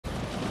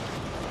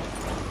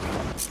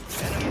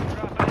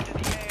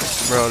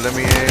Bro, let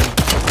me aim.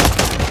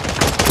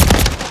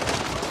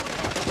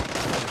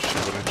 She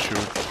wouldn't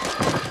shoot.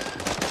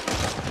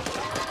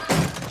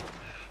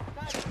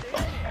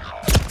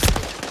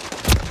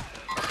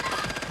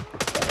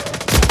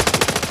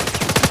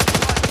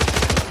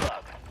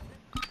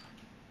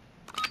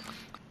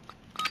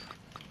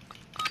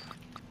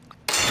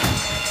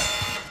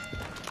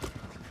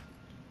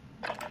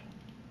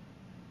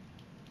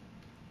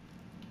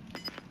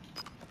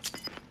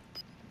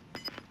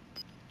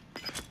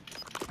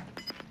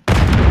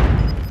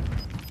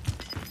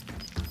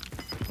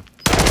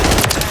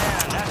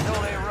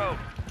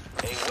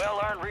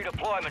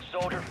 Redeployment,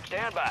 soldier.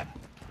 Stand by.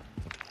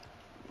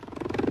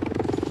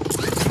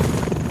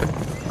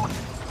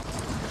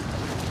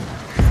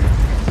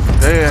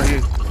 Yeah,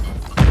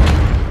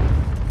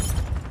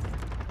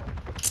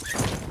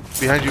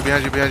 behind you,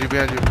 behind you, behind you,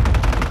 behind you.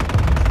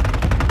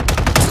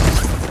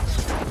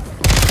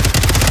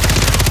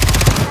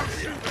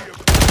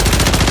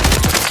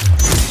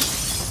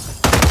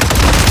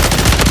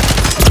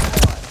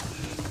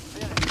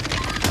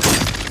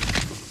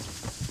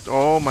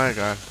 Oh my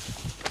god.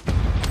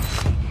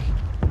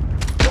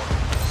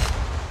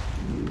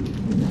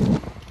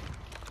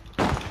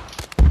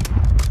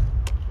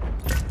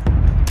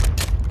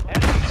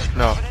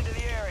 No.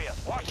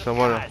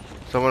 Someone,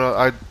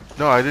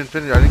 no, I didn't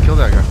finish. I didn't kill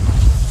that guy.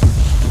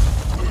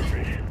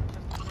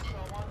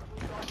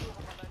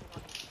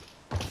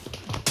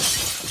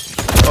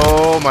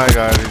 Oh my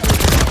god,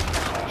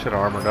 should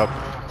have armored up.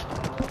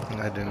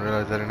 I didn't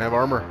realize I didn't have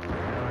armor.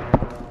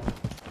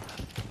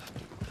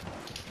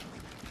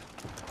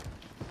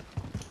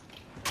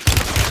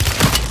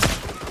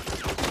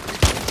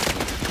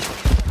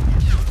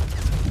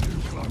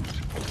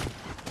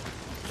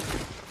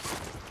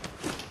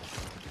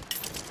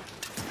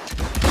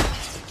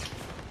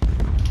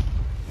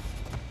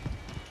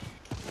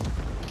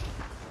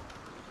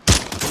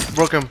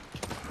 Broke him.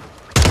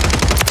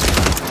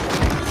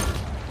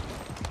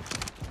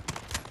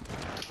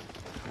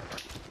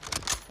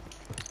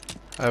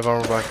 I have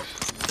armor box.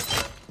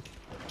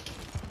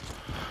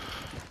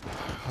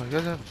 Oh, you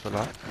guys have a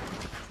lot.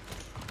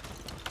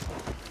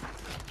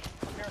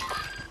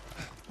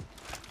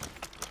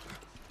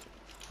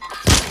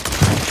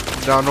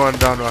 Down one,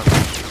 down one.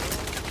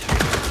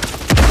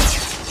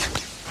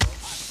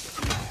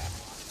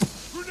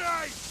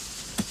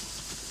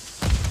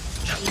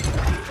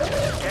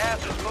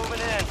 Gas is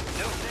moving in.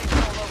 New safe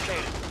zone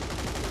located.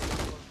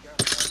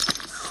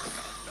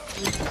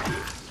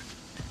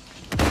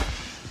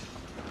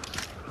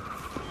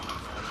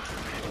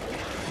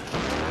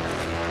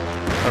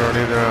 I don't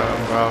either.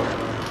 I'm out.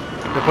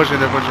 They're pushing,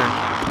 they're pushing.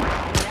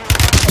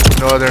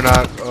 No, they're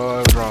not. Oh, I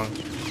was wrong.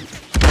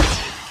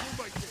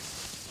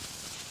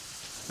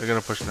 They're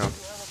gonna push now.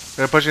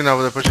 They're pushing now,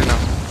 they're pushing now.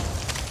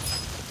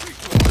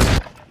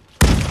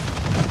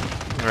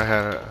 I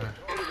had it.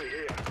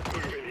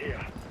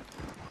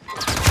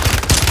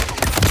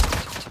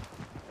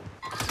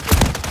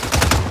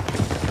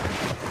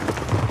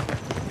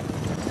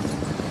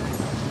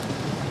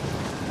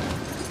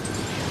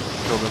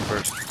 Killed him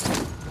first.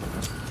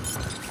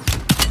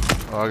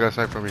 Oh, I got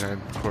sniped from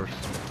behind, of course.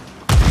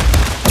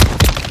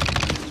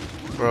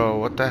 Bro,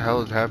 what the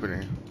hell is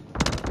happening?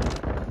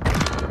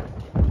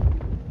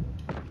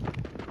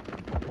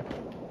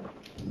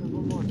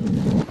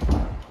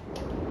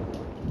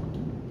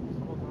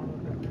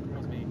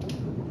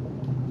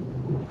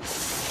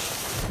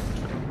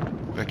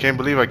 I can't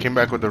believe I came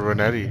back with the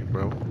Ronetti,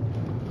 bro.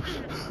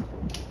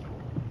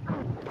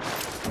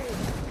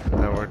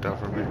 That worked out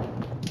for me.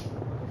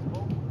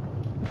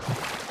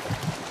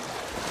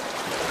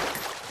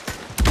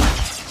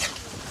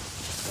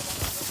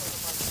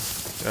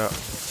 Yeah.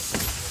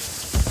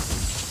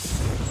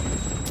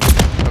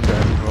 I'm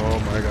dead. Oh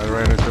my god, I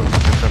ran into a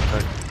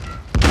subtech.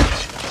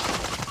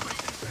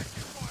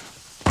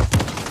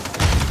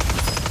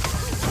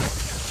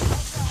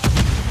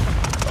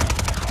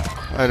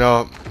 I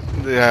know.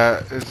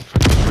 Yeah, it's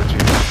fucking twitchy.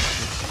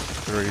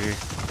 3.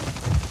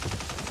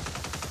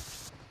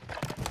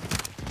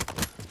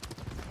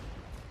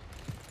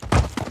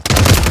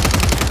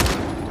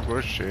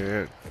 Oh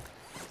shit.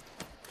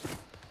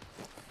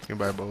 You can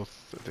buy both,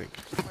 I think.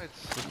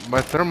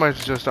 My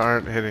thermites just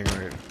aren't hitting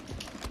right.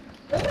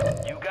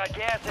 You got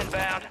gas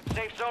inbound.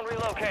 Safe zone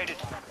relocated.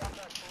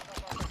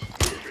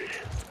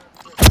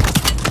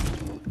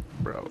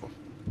 Bro.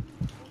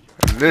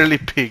 I literally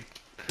peeked.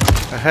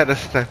 I had a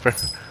sniper.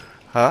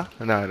 Huh?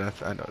 No,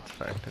 that's, I know, it's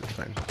fine. It's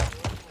fine.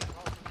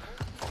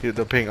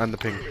 The ping, on the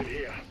ping.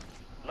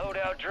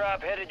 Loadout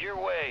drop headed your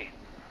way.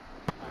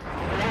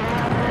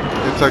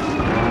 It's like,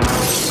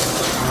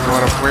 you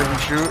want to point and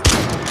shoot?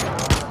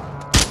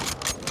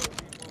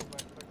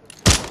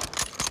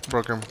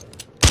 Broke him.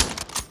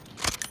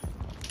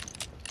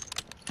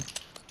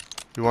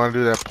 You want to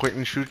do that point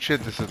and shoot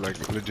shit? This is like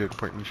legit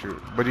point and shoot.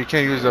 But you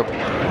can't use a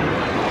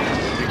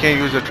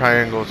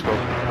triangle scope. You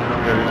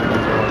gotta use a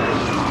triangle.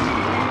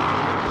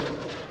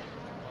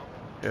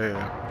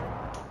 Yeah.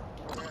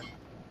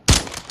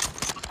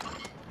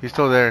 He's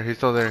still there. He's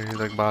still there. He's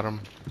like bottom.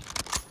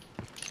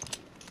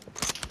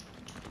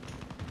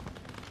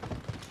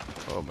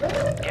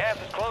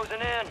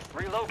 Closing in.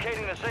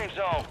 Relocating the safe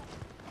zone.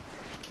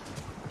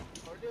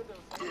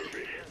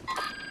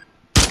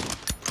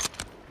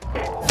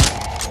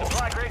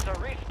 Supply crates are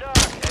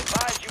restocked.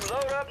 Advise you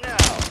load up now.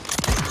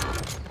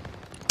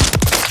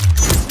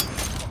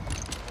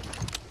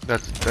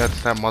 That's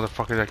that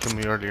motherfucker that killed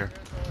me earlier.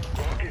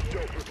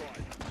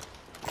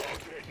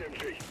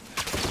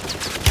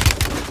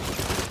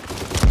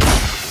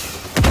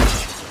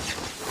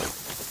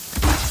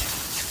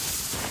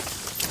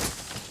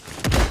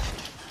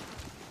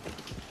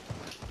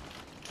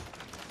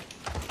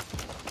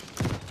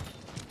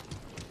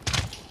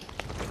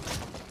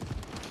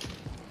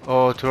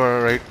 Oh, to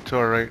our right, to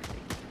our right.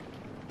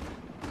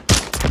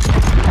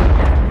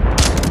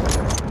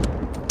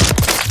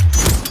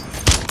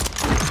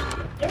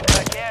 You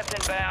got gas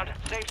inbound.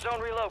 Safe zone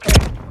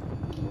relocated.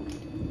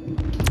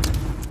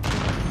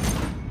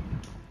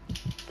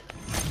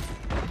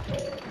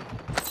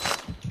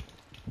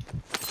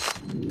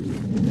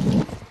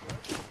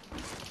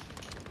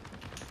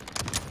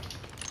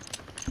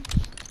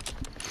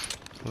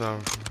 No,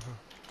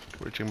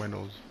 twitching my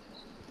nose.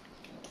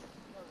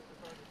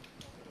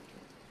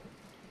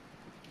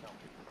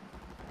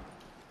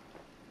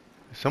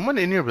 Is someone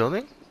in your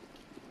building?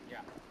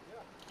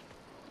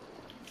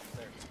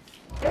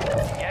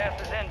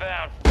 Gas is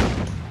inbound.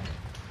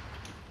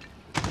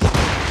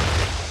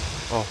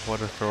 Oh,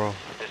 what a throw.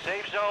 The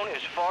safe zone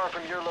is far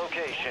from your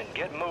location.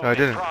 Get moving. No, I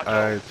didn't. Pronto.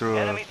 I threw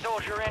a... Enemy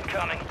soldier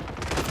incoming.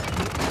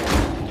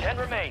 10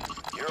 remain.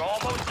 You're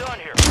almost done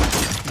here.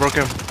 Broke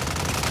him.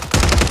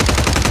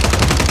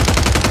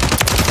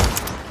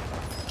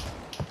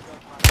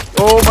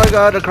 Oh my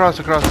god, across.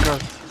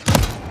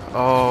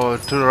 Oh,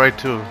 to the right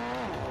too.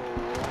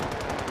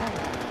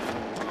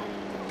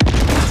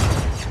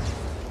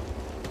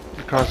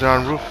 Across the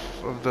on roof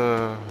of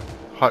the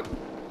hut.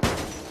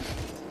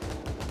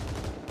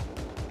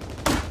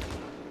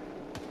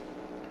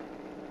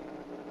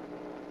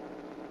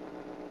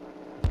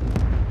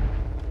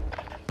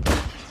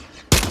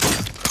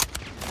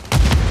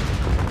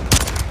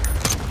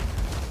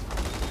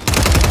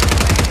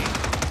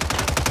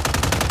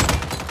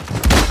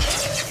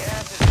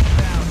 Gas is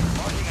inbound.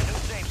 Marking a new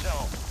safe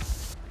zone.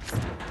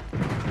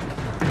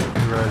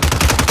 Right.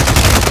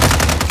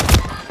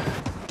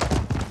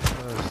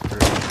 That's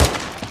great.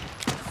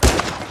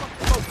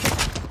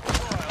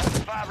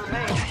 5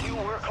 remain. You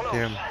were close.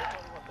 Damn.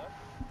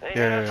 They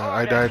Yeah, hit us hard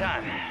I that died.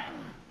 time.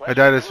 I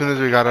died as soon as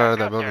we got out of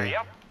that Back up there, building.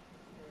 yep.